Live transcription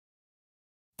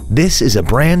This is a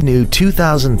brand new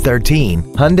 2013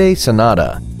 Hyundai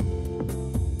Sonata.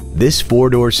 This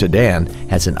four-door sedan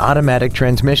has an automatic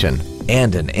transmission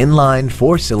and an inline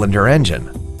four-cylinder engine.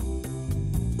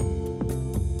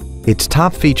 Its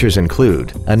top features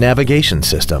include a navigation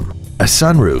system, a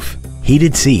sunroof,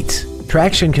 heated seats,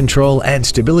 traction control and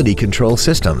stability control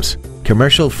systems,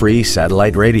 commercial-free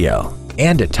satellite radio,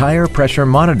 and a tire pressure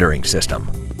monitoring system.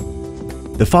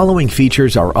 The following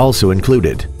features are also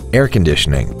included: air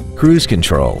conditioning, cruise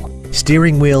control,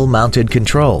 steering wheel mounted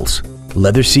controls,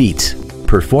 leather seats,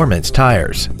 performance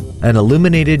tires, an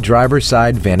illuminated driver's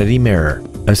side vanity mirror,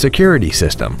 a security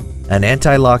system, an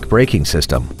anti-lock braking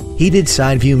system, heated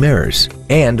side view mirrors,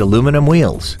 and aluminum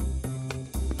wheels.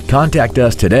 Contact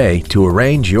us today to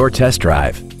arrange your test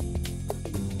drive.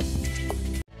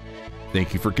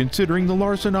 Thank you for considering the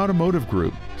Larson Automotive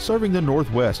Group, serving the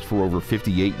Northwest for over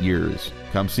 58 years.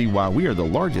 Come see why we are the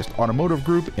largest automotive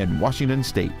group in Washington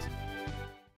State.